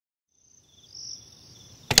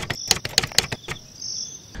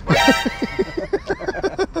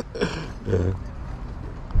Yeah.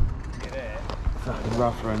 Fucking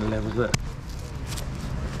rough around the levels, look.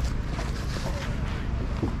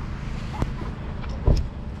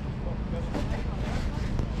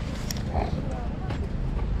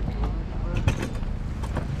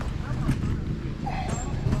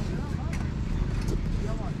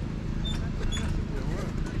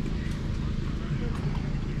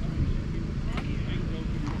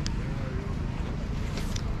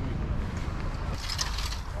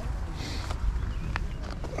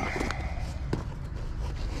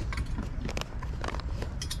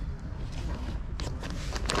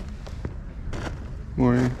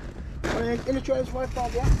 Morning. Illustrator's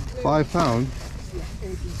 £5, yeah? £5? Yeah,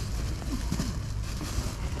 80.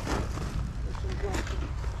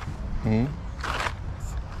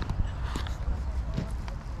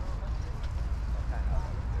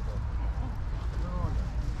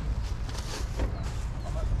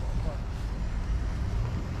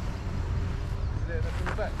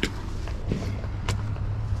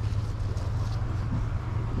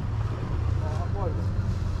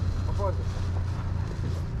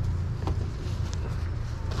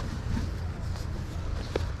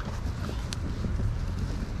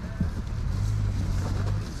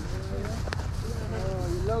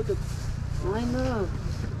 Loaded. I know.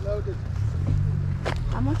 Loaded.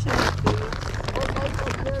 How much is it?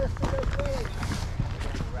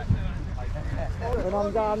 When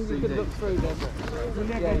I'm done, you can look through them.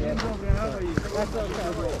 Yeah. That's okay.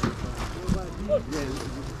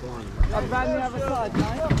 I've ran the other side,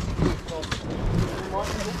 mate.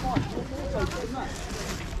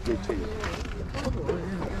 Get change.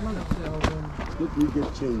 Let me get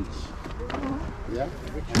change. Yeah?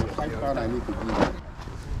 And £5 I need to give you.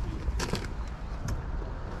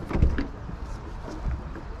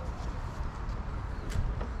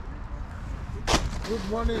 Good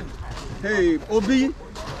morning. Hey, Obi.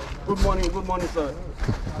 Good morning, sir.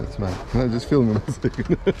 That's mad. No, just film him a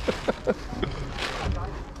second.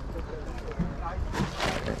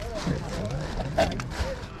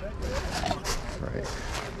 Right.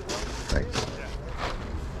 Thanks.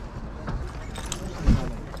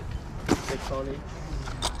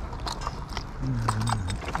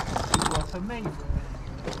 What's for me?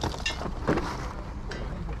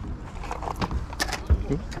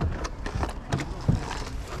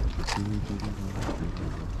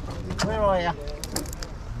 Where are you?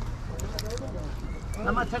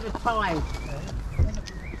 How much at a time?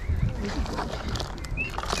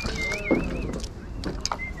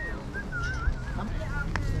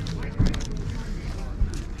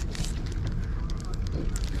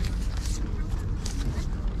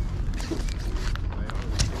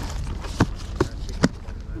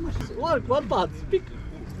 What? One baht? Speak.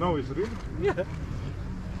 No, it's real. Yeah.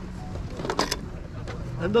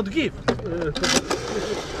 And not give.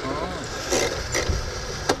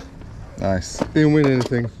 Nice. Didn't win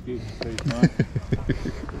anything. This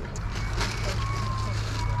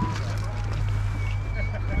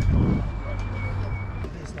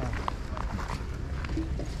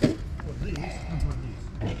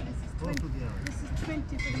is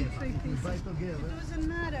 20 for the 3 pieces. It doesn't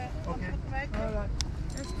matter. Okay. All right.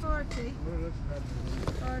 That's 40.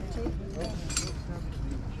 40. 50.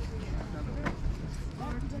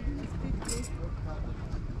 60.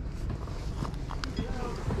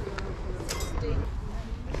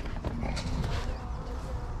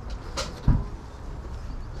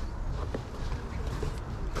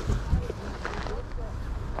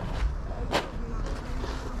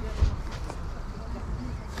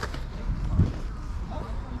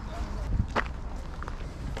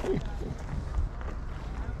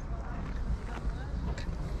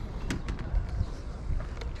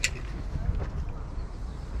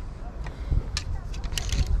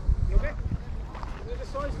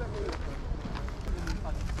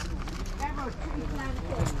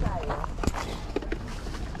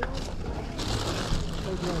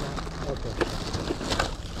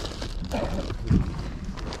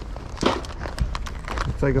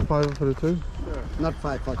 Take a £5 for the two? Not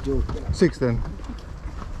 5 for 2. 6 then.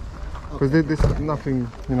 Because this is nothing,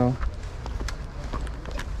 you know.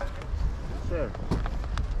 Sure.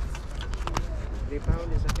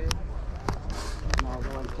 £3 is okay. No, I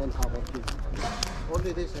want 10 half of this.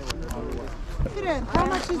 Only this. Friend, how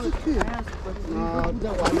much is the cube? No, the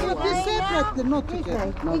one. They're separate, not together.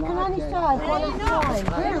 You can only start one at a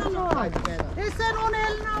time. They said on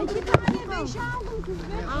L now.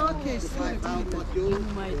 Okay, sorry. £5 for 2.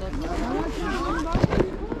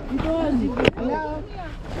 Hello?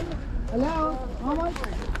 Hello? How much?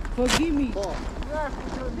 Forgive me. 4.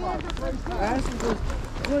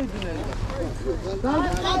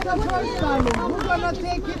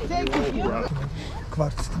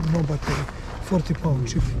 Quartz, no battery, 40 pound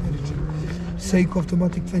cheap, very cheap. Seiko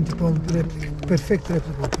automatic 20 pound replica, perfect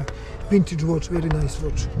replica. Vintage watch, very nice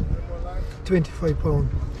watch. 25 pound.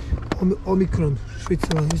 Omicron,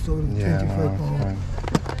 Switzerland is over 25 pound.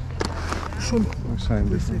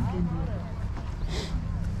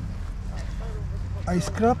 I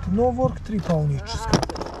scrapped, no work, 3 pound each.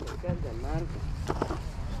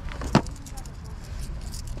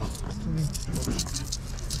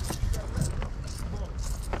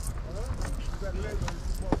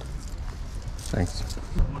 Thanks.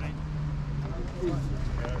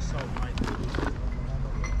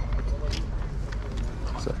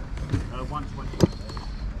 So.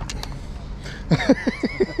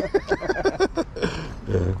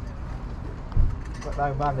 Yeah. Got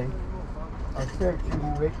no money. I'm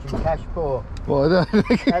spiritually rich and cash poor. What?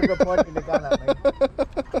 Never pointing the gun at me.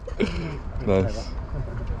 Nice.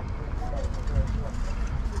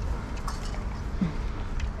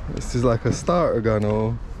 This is like a starter gun,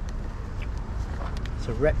 or? It's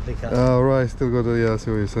a replica. Oh right, still got a, yeah, I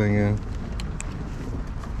see what you're saying, yeah.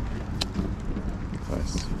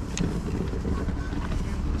 Nice.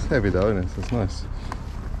 It's heavy though, isn't it? So it's nice.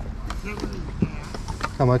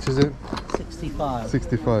 How much is it? 65.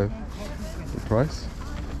 65. The price?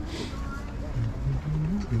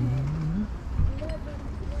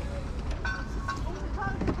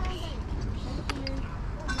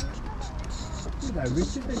 You know,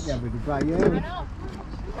 Richard didn't you, with the grey hair?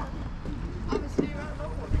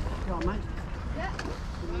 Go on, mate.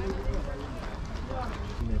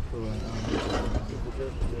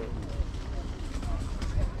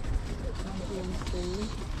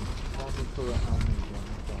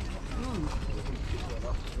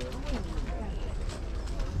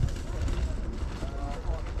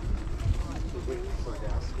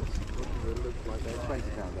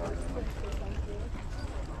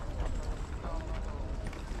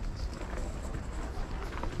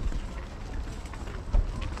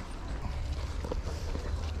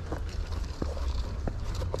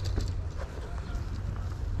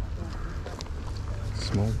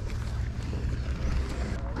 Small.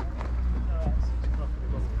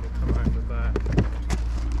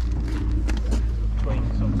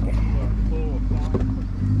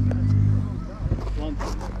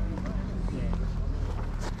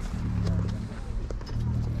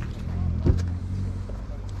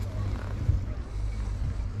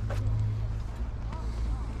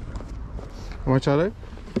 How much are they?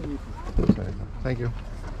 Thank you.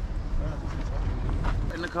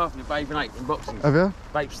 In the car for your babe and 8 in boxing. Have you?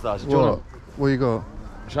 Babe stars. Do you want them? What you got?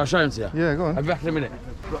 Shall I show them to you? Yeah, go on. I'll be back in a minute.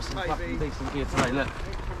 Got some fucking decent gear today, look.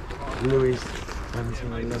 Louis.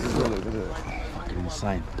 Fucking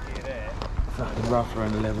insane. Fucking rough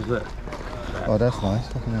around the levels, look. Oh, that's nice.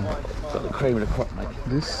 Fucking hell. It's like the cream of the crop, mate.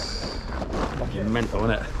 This? Fucking mental,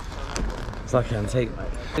 isn't it? It's like an antique, mate.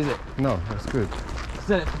 Is it? No, that's good.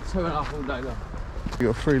 Sell it for 2.5 all day long. You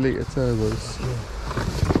got 3 litre turbos.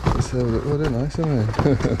 Let's have a look. Oh, they're nice, aren't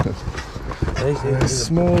they? They're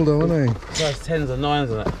small though, aren't they? Size 10s or 9s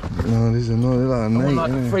on it. No, these are not. They're like an 8.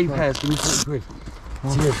 Like 3 pairs, give me 40 quid.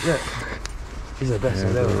 Oh. Cheers, look. These are the best Yeah,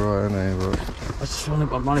 I've they're ever. right, aren't they? But I just want to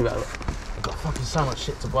get my money back. I've got fucking so much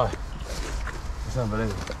shit to buy. It's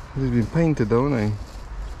unbelievable. they've been painted though, aren't they?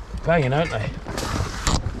 Banging, aren't they?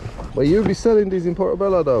 But you'll be selling these in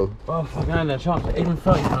Portobello though? Well, fucking ain't no chance. Even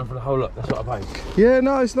 £30 for the whole lot, that's what I paid. Yeah,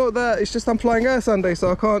 no, it's not that. It's just I'm flying out Sunday, so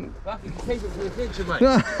I can't. Fucking keep it for the future, mate.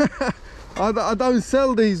 No, I don't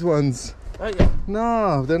sell these ones. Don't you?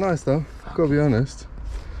 No, they're nice though. Gotta be honest.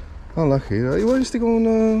 I'm lucky. You want to stick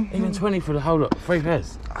on? Even 20 for the whole lot, 3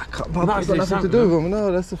 pairs. I can't, but Nice, I've got do nothing to do with them.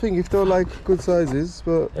 No, that's the thing. If they're like good sizes,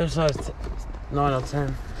 but They're size 9 or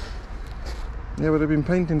 10. yeah, but they've been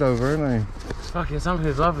painted over, haven't Fucking some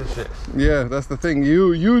people love this shit. they? Yeah, that's the thing. You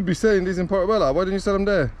would be selling these in Portobello. Why didn't you sell them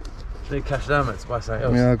there? Need cash down, mate, to buy something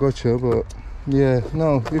else. Yeah, I gotcha, but yeah,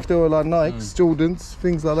 no. If they were like Nikes, Jordans,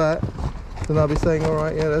 things like that, then I'd be saying, all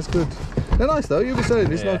right, yeah, that's good. They're nice though. You'll be selling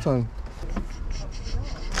this no time.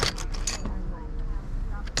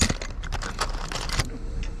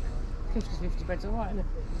 50-50 bed's alright, isn't it?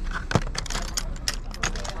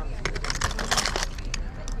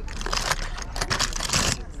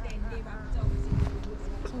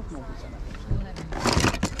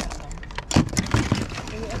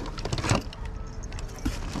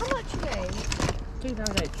 How much are they?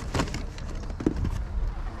 £2 each.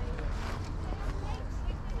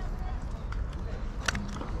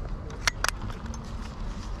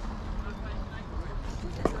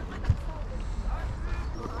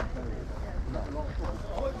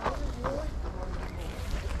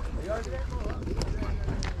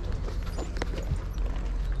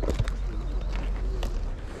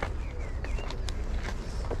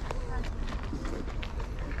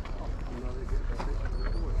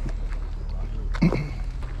 The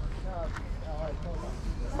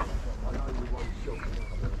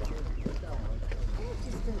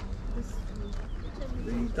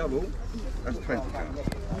double, that's £20.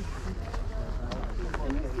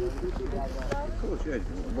 Of course, yeah.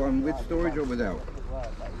 One with storage or without.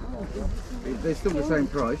 They're still the same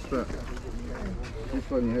price, but this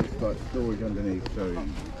one has like storage underneath, so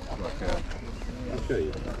like I'll show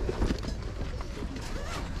you.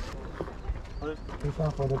 This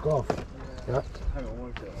one for the golf. Yeah.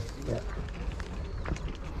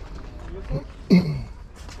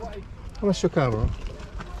 How much your camera?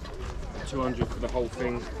 200 for the whole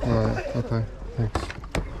thing. Alright, okay, thanks.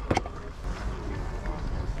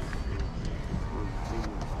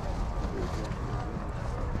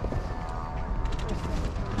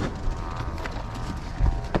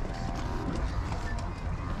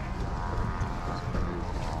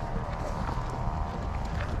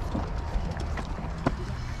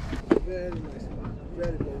 Very nice,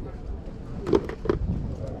 very good.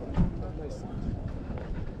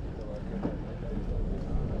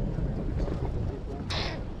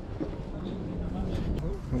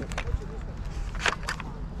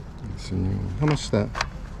 How much is that?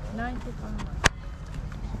 £90.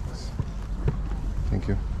 Thank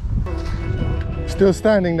you. Still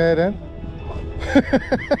standing there then?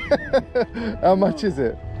 How much is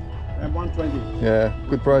it? 120. Yeah,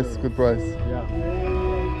 good price, good price.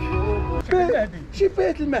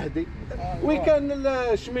 شيبات المهدي وكان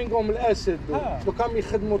الشمينقوم الاسد وكانوا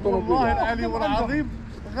يخدموا طوموبيل والله العلي والعظيم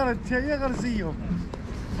غير انتيا غير زيهم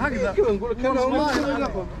هكذا كيف نقول لك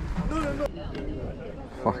كانوا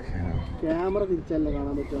Fuck hell. Camera തിരിച്ചല്ല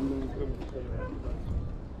കാണാൻ പറ്റും.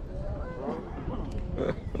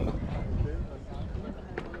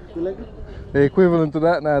 The equivalent to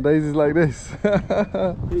that nowadays is like this.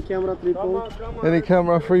 Any camera £3? Any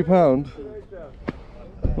camera £3?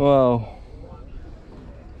 Wow.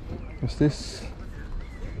 What's this?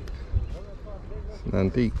 It's an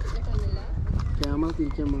antique. Camera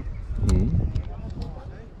തിരിച്ചമ്മ.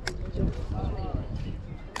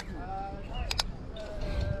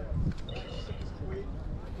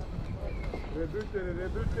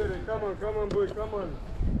 Come on boy, come on.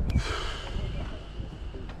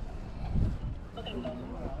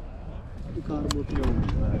 The car boot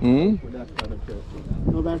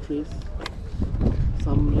no batteries.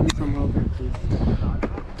 Somehow batteries.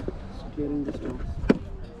 Clearing the stocks.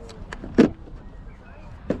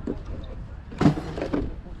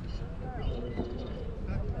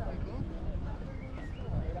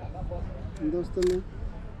 दोस्तों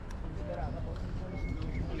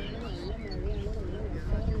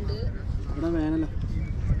बड़ा വേനല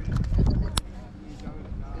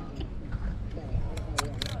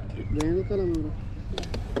വേനൽക്കാലം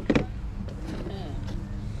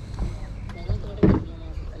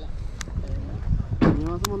ഈ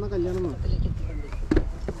മാസം വന്ന കല്യാണം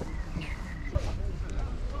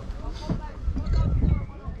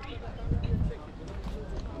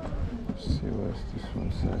See where's this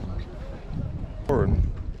one saying? Foreign.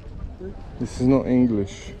 This is not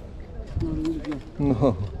English. No.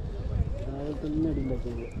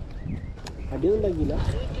 അടിയൊന്നുണ്ടാക്കിയില്ല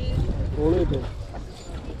phone കിട്ടും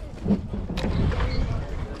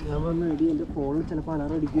ഞാൻ പറഞ്ഞ എടി എൻ്റെ ഫോണിൽ ചിലപ്പോൾ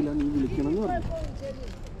അലാറം അടിക്കില്ല നീ വിളിക്കണം എന്ന് പറഞ്ഞു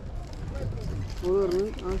ഫോൺ പറഞ്ഞ്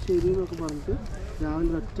ആ ശരി എന്നൊക്കെ പറഞ്ഞിട്ട്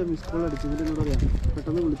രാവിലെ ഒറ്റ മിസ് കോൾ അടിച്ചതിൻ്റെ എന്നോട് പറയാം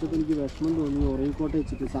പെട്ടെന്ന് വിളിച്ചപ്പോൾ എനിക്ക് വിഷമം തോന്നി ഉറങ്ങിക്കോട്ടെ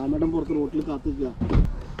വെച്ചിട്ട് സാമേടം പുറത്ത് റോട്ടിൽ കാത്തിക്കുക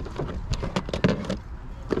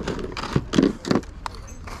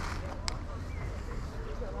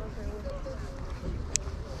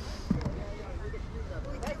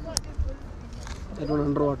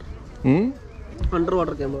underwater.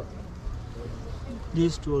 Underwater camera.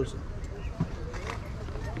 These two also.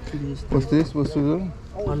 What's this? What's this?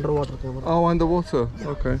 Underwater camera. Oh, underwater.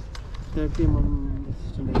 Okay. 30 mm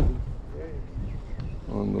assistant.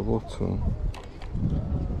 Underwater.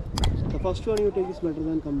 The first one you take is better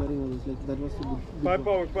than comparing others. Like that was the good. 5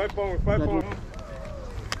 pounds.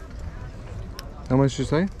 How much did you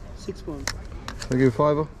say? 6 pounds. I give you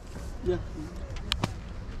 $5. Yeah.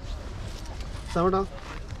 Savada.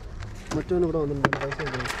 മറ്റവൻ ഇവിടെ വന്നിട്ടുണ്ട് പൈസ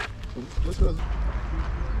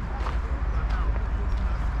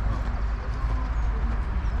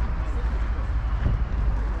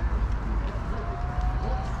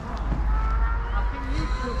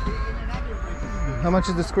How much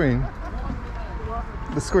is the screen?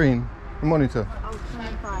 The screen? The monitor? Oh,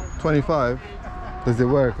 25. 25? Does it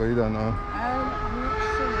work or you don't know? I'm not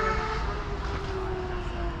sure.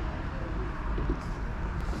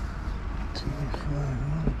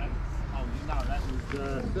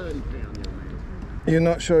 You're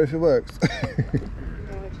not sure if it works? No,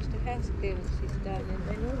 it just depends if the she's done and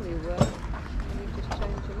they normally work.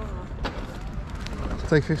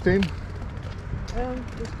 take 15?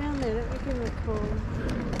 It's down there. Let me give him a call.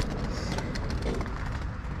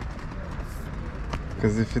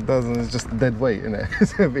 Because if it doesn't, it's just dead weight, isn't it?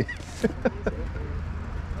 It's heavy.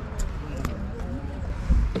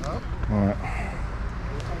 Alright.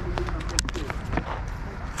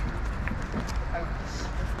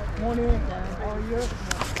 Morning. How are you?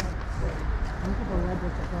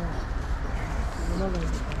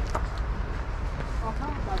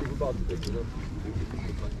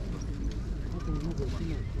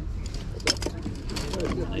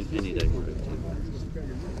 Any day.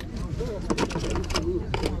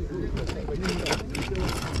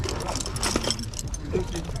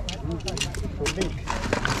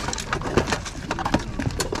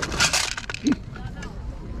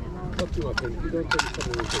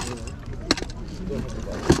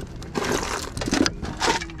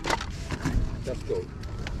 Let's go.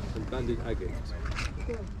 Some banded agate.